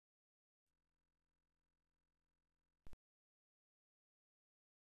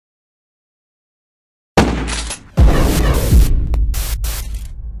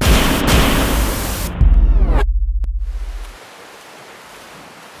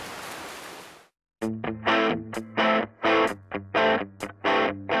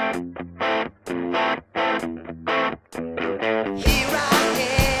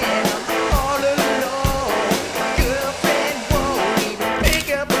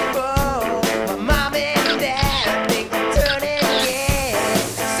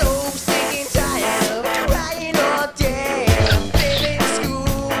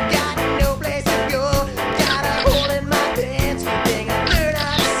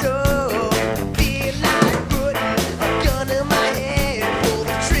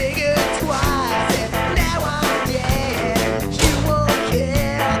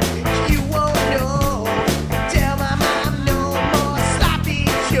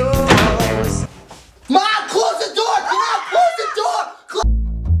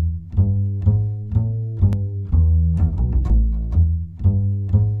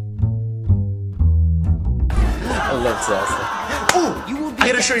Ooh, I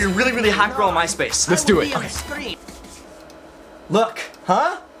gotta show you a really, really hot girl on MySpace. Let's do it. Okay. Look,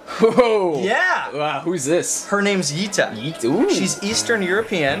 huh? Whoa. Yeah. Wow, who's this? Her name's Yita. Yita. Ooh. She's Eastern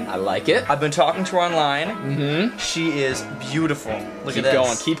European. I like it. I've been talking to her online. Mm-hmm. She is beautiful. Look at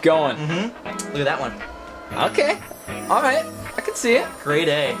this. Keep going, keep going. Mm-hmm. Look at that one. Okay. All right. I can see it. Grade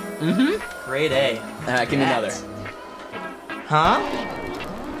A. Mm-hmm. Grade A. Alright, give me another. Huh?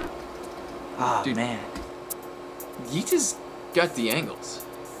 Oh, dude, man. Yita's got the angles.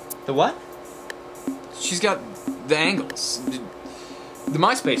 The what? She's got the angles. The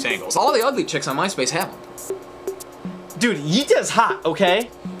MySpace angles. All the ugly chicks on MySpace have them. Dude, Yita's hot, okay?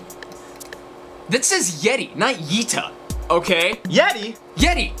 That says Yeti, not Yita. Okay? Yeti?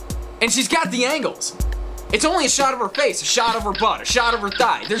 Yeti! And she's got the angles. It's only a shot of her face, a shot of her butt, a shot of her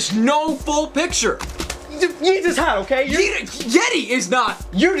thigh. There's no full picture. Yita's hot, okay? Yeti is not.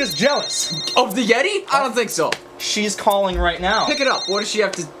 You're just jealous. Of the Yeti? I don't think so. She's calling right now. Pick it up. What does she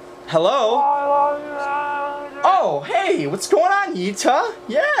have to... Hello? Oh, hey, what's going on, Yita?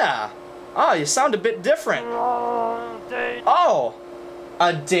 Yeah. Oh, you sound a bit different. Oh,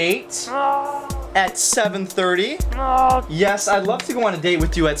 a date at 7:30? Yes, I'd love to go on a date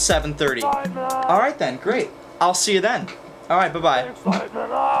with you at 7:30. All right then, great. I'll see you then. All right, bye-bye.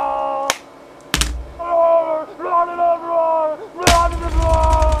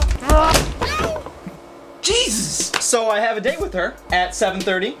 Jesus! So I have a date with her at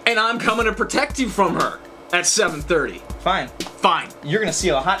 7:30. And I'm coming to protect you from her at 7:30. Fine. Fine. You're gonna see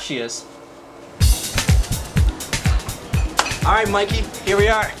how hot she is. All right, Mikey, here we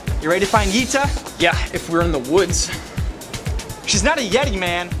are. You ready to find Yita? Yeah, if we're in the woods. She's not a Yeti,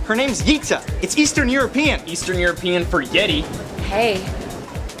 man. Her name's Yita. It's Eastern European. Eastern European for Yeti. Hey.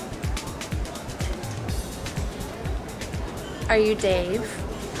 Are you Dave?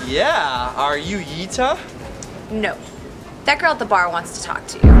 Yeah, are you Yita? No. That girl at the bar wants to talk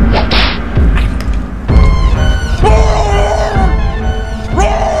to you.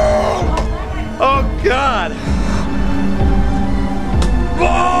 Oh, God.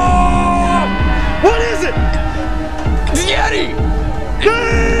 Whoa! What is it? Yeti!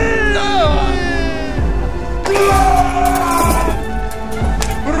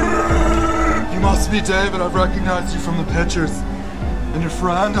 You must be David. I've recognized you from the pictures. And your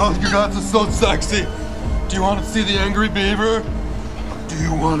friend? Oh, you guys are so sexy. Do you want to see the angry beaver? Do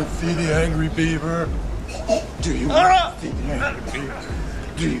you want to see the angry beaver? Do you want to see the angry beaver?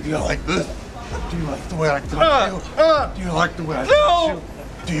 Do you like this? Do you like the way I touch you? Do you like the way I touch you?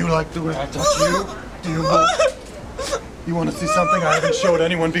 Do you like the way I touch you? Do you want... You want to see something I haven't showed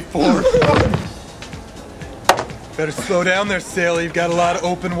anyone before? Better slow down there, Sally. You've got a lot of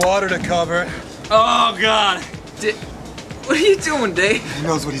open water to cover. Oh, God. What are you doing, Dave? He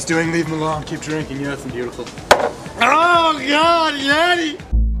knows what he's doing. Leave him alone. Keep drinking. Yes, I'm beautiful. Oh, God, Yeti!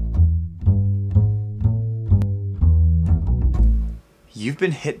 You've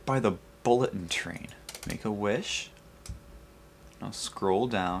been hit by the bulletin train. Make a wish. Now scroll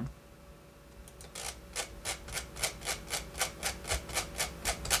down.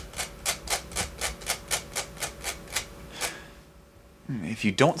 If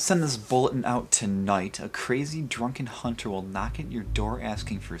you don't send this bulletin out tonight, a crazy drunken hunter will knock at your door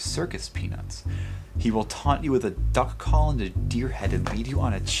asking for circus peanuts. He will taunt you with a duck call and a deer head and lead you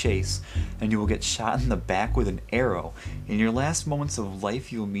on a chase, and you will get shot in the back with an arrow. In your last moments of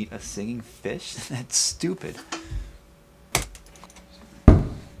life, you will meet a singing fish? That's stupid.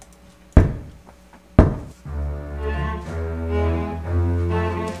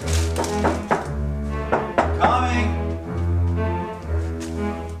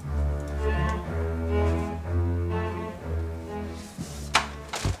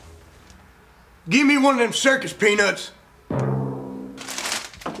 Give me one of them circus peanuts.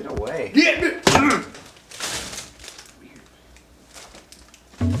 Get away. Get me.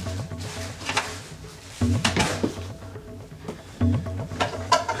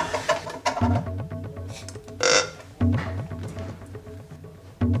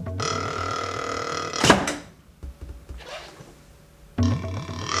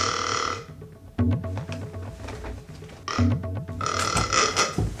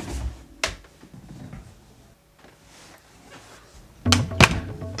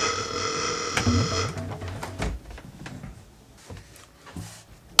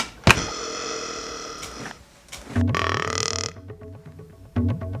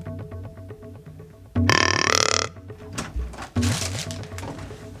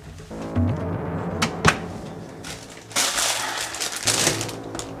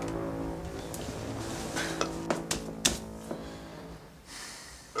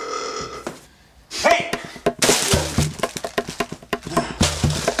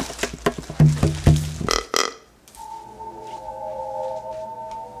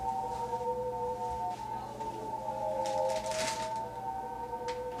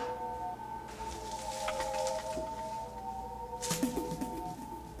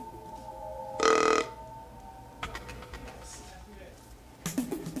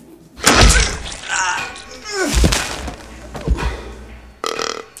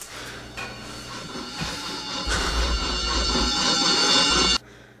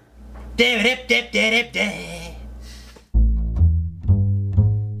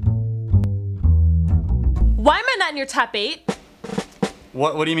 Why am I not in your top 8?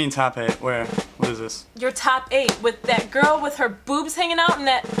 What do you mean top 8? Where? What is this? Your top 8 with that girl with her boobs hanging out and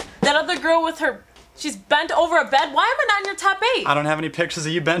that other girl with her, she's bent over a bed. Why am I not in your top 8? I don't have any pictures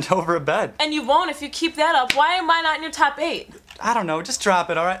of you bent over a bed. And you won't if you keep that up. Why am I not in your top 8? I don't know, just drop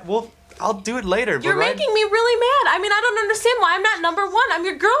it, alright? I'll do it later. You're making me really mad. I mean, I don't understand why I'm not number 1. I'm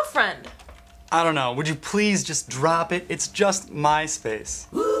your girlfriend. I don't know, would you please just drop it? It's just Myspace.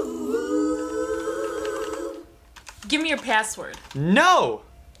 Give me your password. No!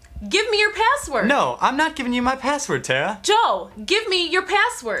 Give me your password. No, I'm not giving you my password, Tara. Joe, give me your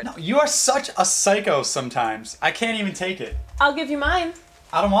password. No, you are such a psycho sometimes. I can't even take it. I'll give you mine.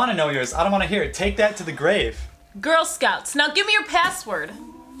 I don't want to know yours. I don't want to hear it. Take that to the grave. Girl Scouts. Now give me your password.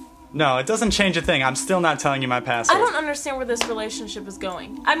 No, it doesn't change a thing. I'm still not telling you my password. I don't understand where this relationship is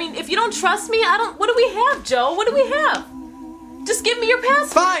going. I mean, if you don't trust me, what do we have, Joe? What do we have? Just give me your password.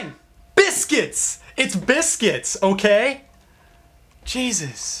 Fine! Biscuits! It's biscuits, okay?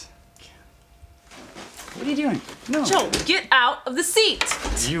 Jesus. What are you doing? No. Joe, get out of the seat.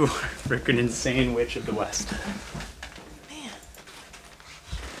 You are a freaking insane witch of the West. Man.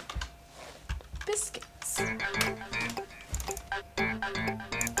 Biscuits.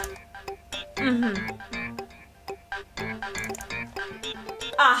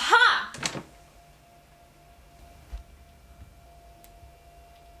 Aha!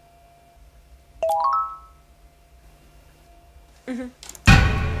 Who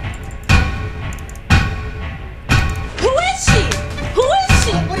is she? Who is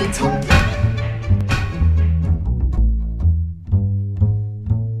she? What are you talking about?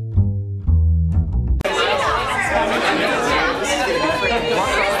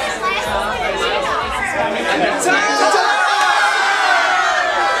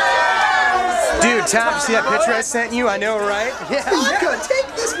 Dude, Tom, see that picture I sent you? I know, right? Yeah. Vodka, take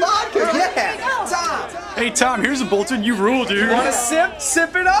this vodka. Yeah. Tom. Hey, Tom, here's a Bolton. You rule, dude. Want a sip?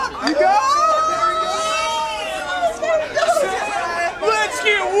 Sip it up. You go. Let's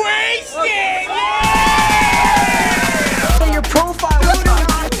get wasted! Your profile.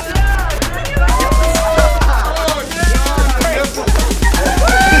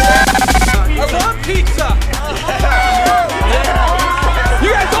 I want pizza!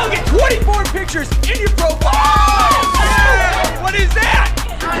 You guys all get 24 pictures in your profile! What is that?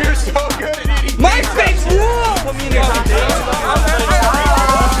 You're so good at eating. Myspace rules!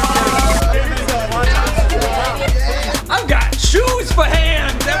 I've got shoes for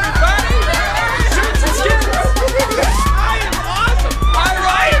hands, everybody! Shirts and skins! I am awesome!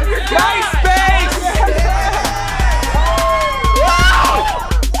 Alright, MySpace! Wow!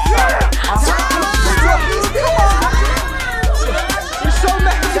 You're so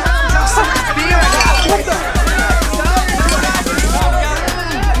mad.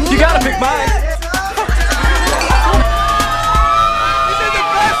 You gotta pick mine. This is the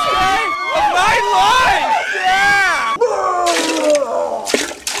best day of my life! Yeah!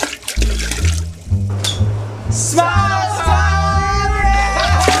 Smile time.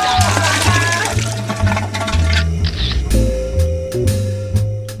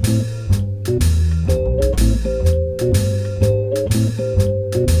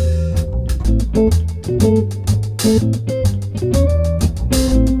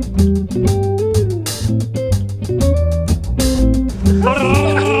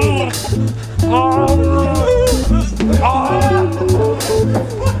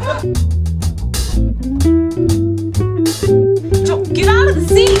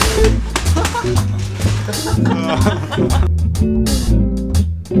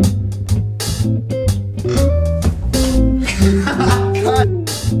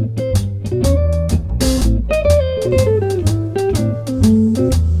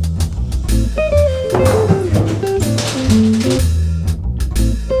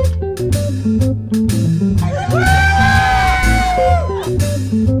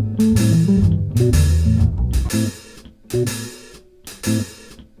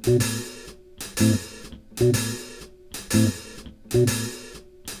 you.